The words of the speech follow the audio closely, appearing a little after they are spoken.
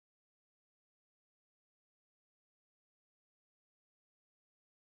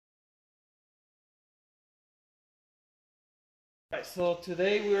Alright, so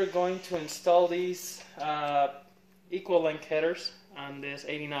today we're going to install these equal length headers on this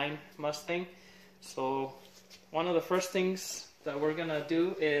 89 Mustang. So one of the first things that we're gonna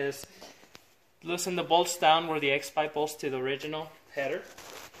do is loosen the bolts down where the X-pipe bolts to the original header,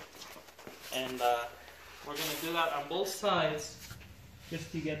 and we're gonna do that on both sides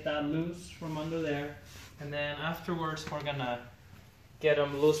just to get that loose from under there, and then afterwards we're gonna get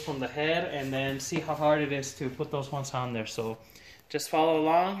them loose from the head and then see how hard it is to put those ones on there. So just follow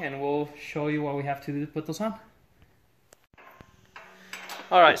along and we'll show you what we have to do to put those on.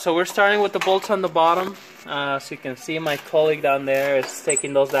 Alright, so we're starting with the bolts on the bottom. So you can see my colleague down there is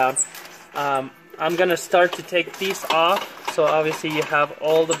taking those down. I'm going to start to take these off. So obviously you have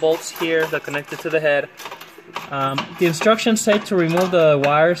all the bolts here that are connected to the head. The instructions say to remove the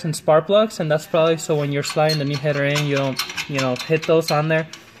wires and spark plugs, and that's probably so when you're sliding the new header in, you don't, hit those on there.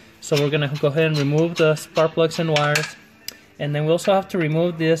 So we're going to go ahead and remove the spark plugs and wires. And then we also have to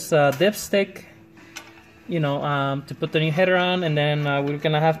remove this dipstick, to put the new header on, and then we're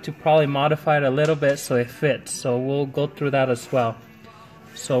going to have to probably modify it a little bit so it fits. So we'll go through that as well.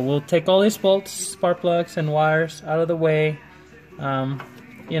 So we'll take all these bolts, spark plugs, and wires out of the way.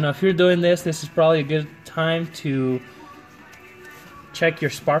 If you're doing this is probably a good time to check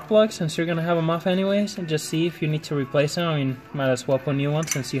your spark plugs, since you're going to have them off anyways, and just see if you need to replace them. I mean, might as well put new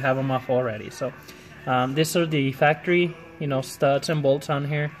ones since you have them off already. So these are the factory studs and bolts on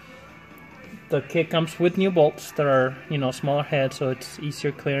here. The kit comes with new bolts that are smaller head, so it's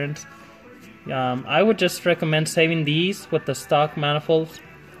easier clearance. I would just recommend saving these with the stock manifolds.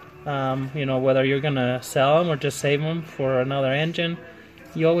 Whether you're gonna sell them or just save them for another engine,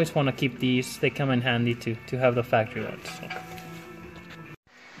 you always want to keep these. They come in handy to have the factory ones. So.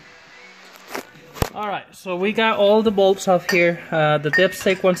 Alright, so we got all the bolts off here. The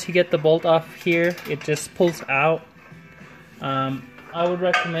dipstick, once you get the bolt off here, it just pulls out. I would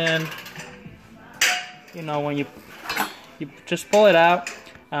recommend, when you just pull it out.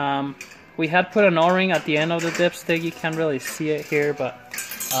 We had put an O-ring at the end of the dipstick. You can't really see it here, but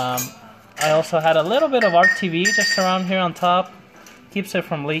I also had a little bit of RTV just around here on top. Keeps it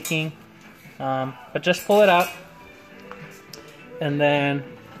from leaking. But just pull it out. And then,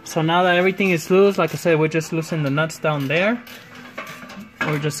 so now that everything is loose, like I said, we're just loosening the nuts down there.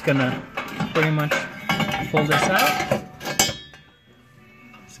 We're just gonna pretty much pull this out.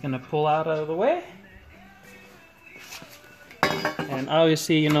 Just gonna pull out of the way. And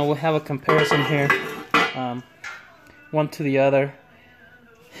obviously, we'll have a comparison here, one to the other.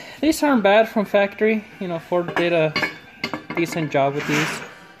 These aren't bad from factory. Ford did a decent job with these.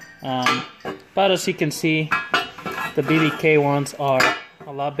 But as you can see, the BBK ones are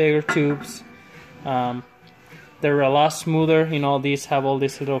a lot bigger tubes. They're a lot smoother. These have all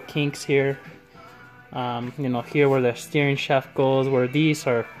these little kinks here. Here where the steering shaft goes, where these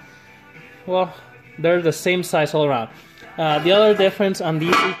are, well, they're the same size all around. The other difference on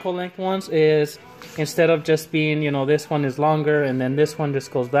these equal length ones is, instead of just being, this one is longer and then this one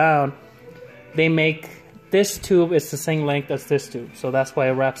just goes down, they make this tube is the same length as this tube. So that's why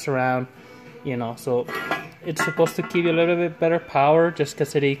it wraps around, so it's supposed to give you a little bit better power just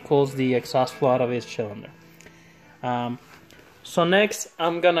because it equals the exhaust flow out of each cylinder. So next,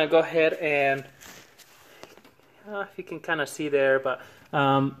 I'm going to go ahead and, if you can kind of see there, but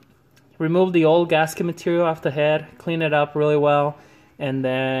remove the old gasket material off the head, clean it up really well, and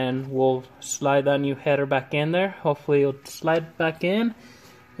then we'll slide that new header back in there. Hopefully it'll slide back in.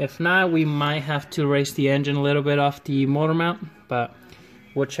 If not, we might have to raise the engine a little bit off the motor mount, but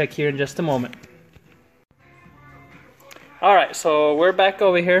we'll check here in just a moment. Alright, so we're back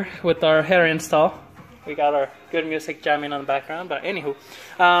over here with our header install. We got our good music jamming on the background, but anywho,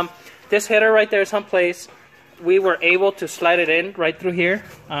 this header right there is on place. We were able to slide it in right through here.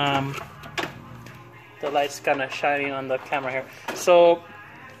 The light's kind of shining on the camera here. So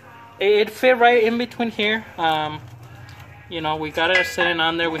it fit right in between here. We got it sitting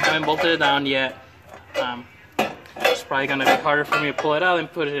on there. We haven't bolted it down yet. It's probably going to be harder for me to pull it out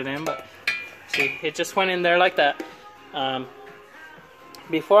and put it in, but see, it just went in there like that.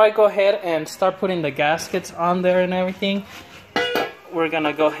 Before I go ahead and start putting the gaskets on there and everything, we're going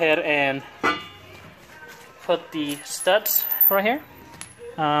to go ahead and put the studs right here.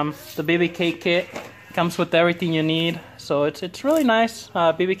 The BBK kit comes with everything you need, so it's really nice.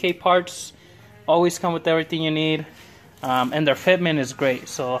 BBK parts always come with everything you need, and their fitment is great,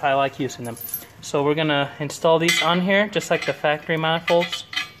 so I like using them. So we're gonna install these on here just like the factory manifolds.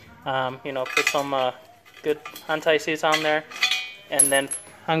 Put some good anti-seize on there, and then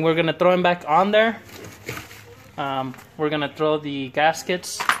we're gonna throw them back on there. We're gonna throw the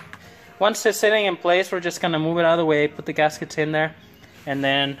gaskets once it's sitting in place, we're just gonna move it out of the way, put the gaskets in there, and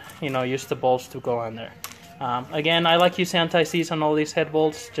then, you know, use the bolts to go on there. Again, I like using anti-seize on all these head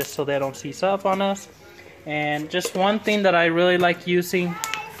bolts just so they don't seize up on us. And just one thing that I really like using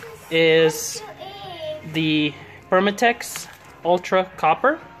is the Permatex Ultra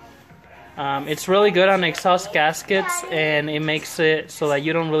Copper. It's really good on exhaust gaskets, and it makes it so that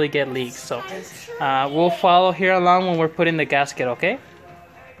you don't really get leaks. So we'll follow here along when we're putting the gasket, okay?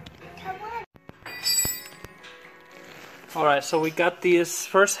 Alright, so we got this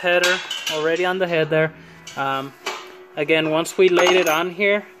first header already on the head there. Again, once we laid it on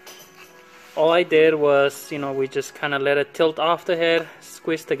here, all I did was, you know, we just kind of let it tilt off the head,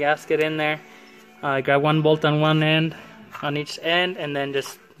 squeeze the gasket in there. I got one bolt on one end, on each end, and then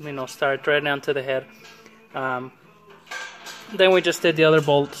just, you know, start threading onto the head. Then we just did the other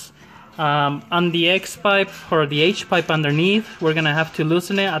bolts. On the X pipe or the H pipe underneath, we're gonna have to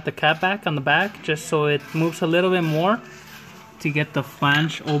loosen it at the cap back on the back, just so it moves a little bit more to get the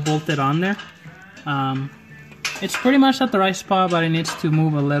flange all bolted on there. It's pretty much at the right spot, but it needs to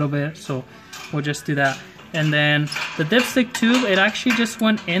move a little bit, so we'll just do that. And then the dipstick tube, it actually just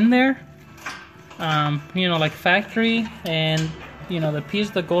went in there, you know, like factory, and you know, the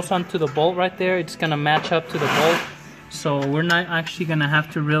piece that goes onto the bolt right there, it's gonna match up to the bolt, so we're not actually gonna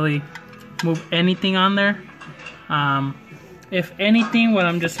have to really move anything on there. If anything, what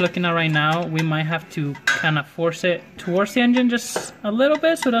I'm just looking at right now, we might have to kind of force it towards the engine just a little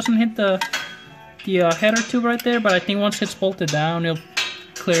bit so it doesn't hit the header tube right there, but I think once it's bolted down, it'll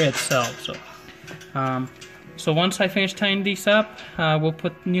clear itself. So once I finish tying these up, we'll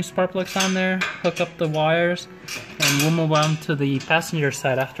put new spark plugs on there, hook up the wires, and we'll move on to the passenger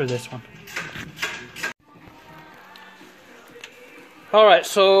side after this one. Alright,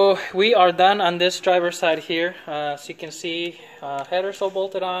 so we are done on this driver's side here. As you can see, headers all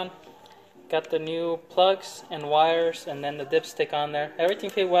bolted on, got the new plugs and wires, and then the dipstick on there. Everything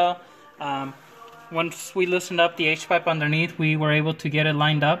fit well. Once we loosened up the H-pipe underneath, we were able to get it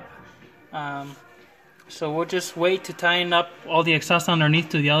lined up. So we'll just wait to tighten up all the exhaust underneath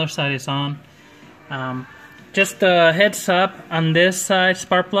to the other side is on. Just a heads up, on this side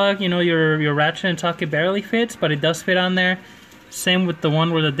spark plug, you know, your ratchet and socket barely fits, but it does fit on there. Same with the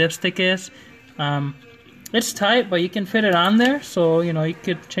one where the dipstick is. It's tight, but you can fit it on there, so you know, you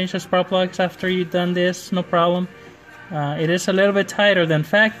could change the spark plugs after you've done this, no problem. It is a little bit tighter than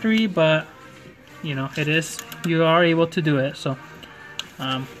factory, but you know, you are able to do it. So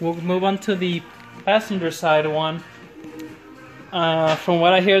we'll move on to the passenger side one. From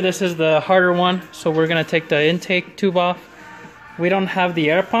what I hear, this is the harder one, so we're gonna take the intake tube off. We don't have the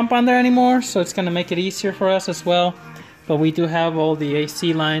air pump on there anymore, so it's gonna make it easier for us as well, but we do have all the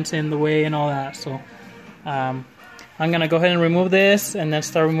AC lines in the way and all that. So I'm gonna go ahead and remove this and then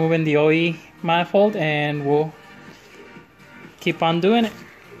start removing the OE manifold, and we'll keep on doing it.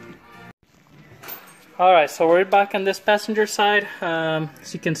 Alright, so we're back on this passenger side.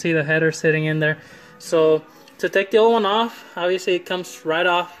 As you can see, the header sitting in there. So to take the old one off, obviously it comes right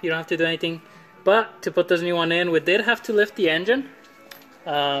off, you don't have to do anything. But to put this new one in, we did have to lift the engine.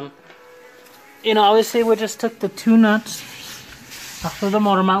 You know, obviously we just took the two nuts off of the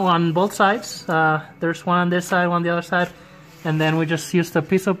motor mount on both sides. There's one on this side, one on the other side. And then we just used a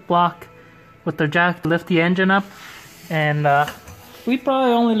piece of block with the jack to lift the engine up. And we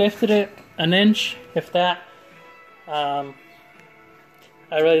probably only lifted it an inch, if that. I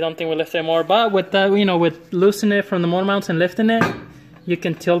really don't think we lifted it more, but with that, you know, with loosening it from the motor mounts and lifting it, you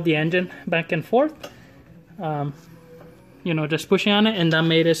can tilt the engine back and forth. You know, just pushing on it, and that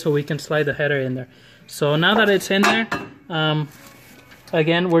made it so we can slide the header in there. So now that it's in there,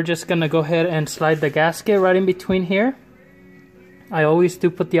 again, we're just gonna go ahead and slide the gasket right in between here. I always do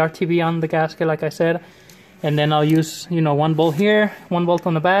put the RTB on the gasket, like I said, and then I'll use, you know, one bolt here, one bolt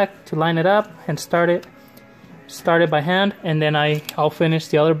on the back to line it up and start it by hand, and then I'll finish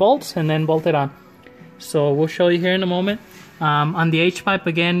the other bolts and then bolt it on. So we'll show you here in a moment. On the H pipe,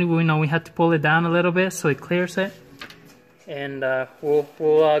 again, we had to pull it down a little bit so it clears it, and we'll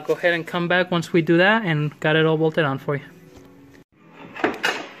go ahead and come back once we do that and got it all bolted on for you.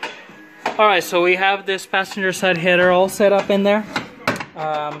 Alright, so we have this passenger side header all set up in there.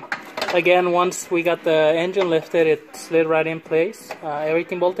 Again, once we got the engine lifted, it slid right in place.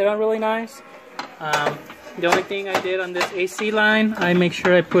 Everything bolted on really nice. The only thing I did on this AC line, I make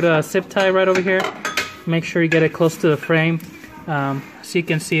sure I put a zip tie right over here. Make sure you get it close to the frame. So you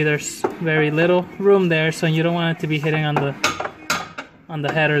can see there's very little room there, so you don't want it to be hitting on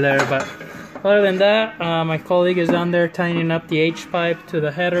the header there. But other than that, my colleague is down there tightening up the H pipe to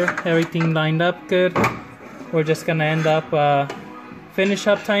the header. Everything lined up good. We're just gonna end up finish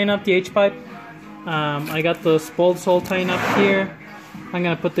up tying up the H-pipe. I got the bolts all tying up here. I'm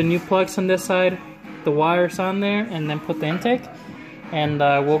gonna put the new plugs on this side, the wires on there, and then put the intake. And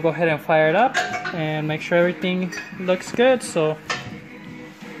we'll go ahead and fire it up and make sure everything looks good. So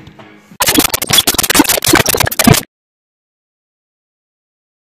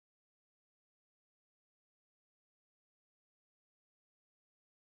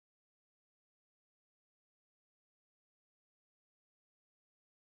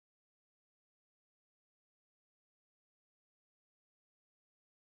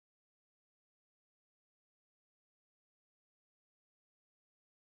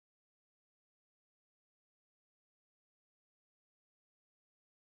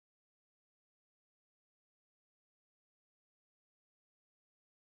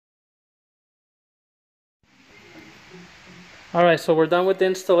alright, so we're done with the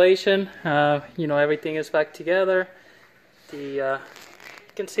installation. You know, everything is back together. You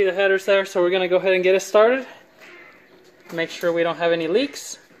can see the headers there, so we're going to go ahead and get it started. Make sure we don't have any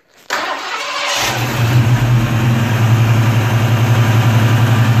leaks.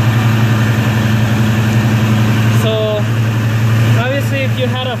 So, obviously if you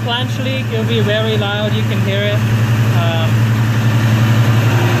had a flange leak, it'll be very loud, you can hear it.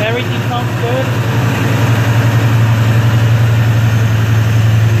 Everything sounds good.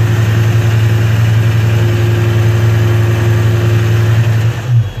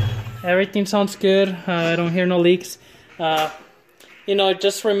 Everything sounds good. I don't hear no leaks. You know,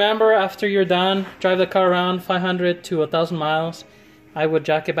 just remember, after you're done, drive the car around 500 to 1,000 miles. I would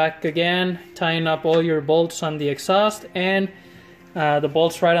jack it back again, tying up all your bolts on the exhaust and the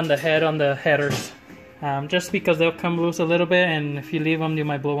bolts right on the head on the headers. Just because they'll come loose a little bit, and if you leave them, you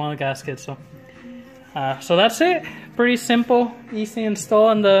might blow on the gasket. So that's it. Pretty simple, easy install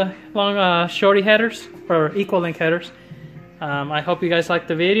on the long shorty headers or equal link headers. I hope you guys liked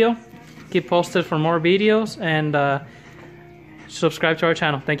the video. Keep posted for more videos, and subscribe to our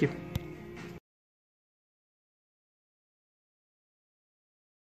channel. Thank you.